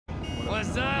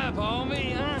What's up,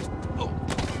 homie, huh?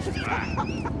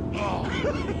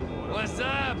 What's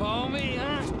up, homie,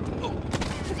 huh?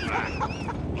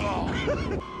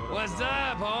 What's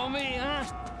up, homie, huh?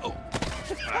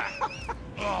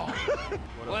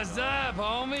 What's up,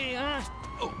 homie, huh?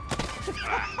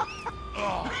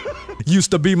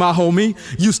 Used to be my homie,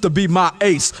 used to be my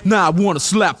ace. Now I wanna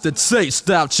slap the taste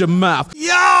out your mouth.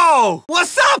 Yo!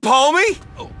 What's up, homie?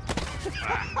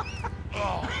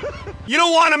 You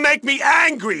don't want to make me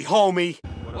angry, homie.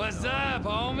 What's up,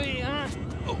 homie, huh?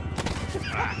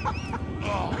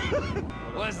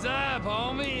 What's up,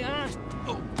 homie, huh?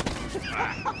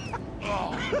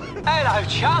 Hello,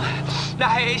 chum.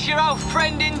 Now, it's your old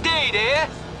friend indeed here.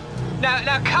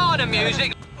 Now, Carter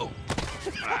music.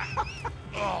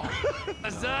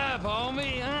 What's up,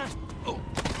 homie, huh?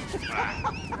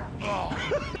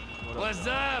 What's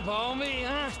up, homie,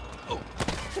 huh?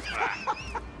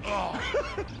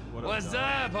 What's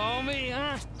up, homie,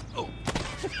 huh?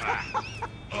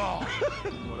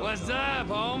 What's up,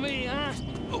 homie, huh?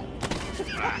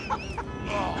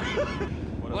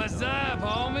 What's up,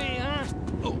 homie, huh?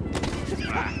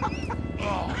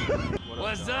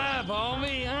 What's up,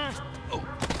 homie, huh?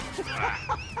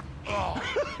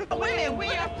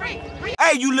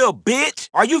 Hey, you little bitch!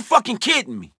 Are you fucking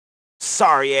kidding me?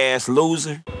 Sorry ass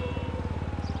loser.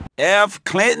 F.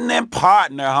 Clinton and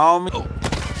partner, homie.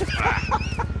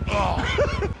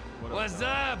 What's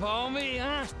up, homie,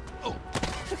 huh?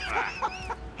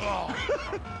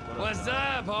 What's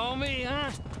up, homie,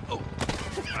 huh?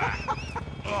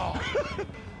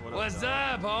 What's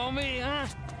up, homie, huh?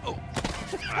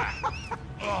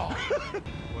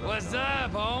 What's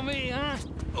up, homie, huh?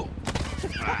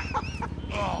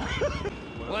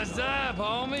 What's up,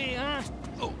 homie, huh?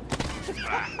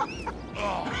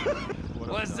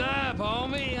 What's up,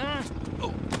 homie, huh?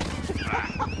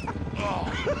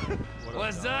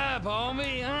 What's up,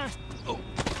 homie, huh?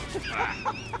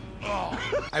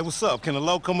 Hey, what's up? Can a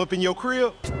low come up in your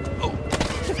crib?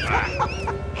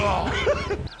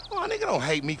 Oh, nigga, don't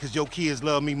hate me because your kids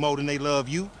love me more than they love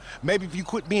you. Maybe if you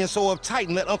quit being so uptight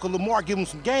and let Uncle Lamar give him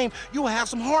some game, you'll have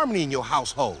some harmony in your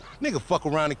household. Nigga, fuck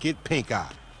around and get pink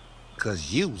eye.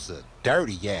 Cause you's a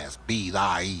dirty-ass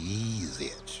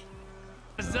B-I-E-Z.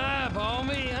 What's up,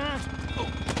 homie, huh?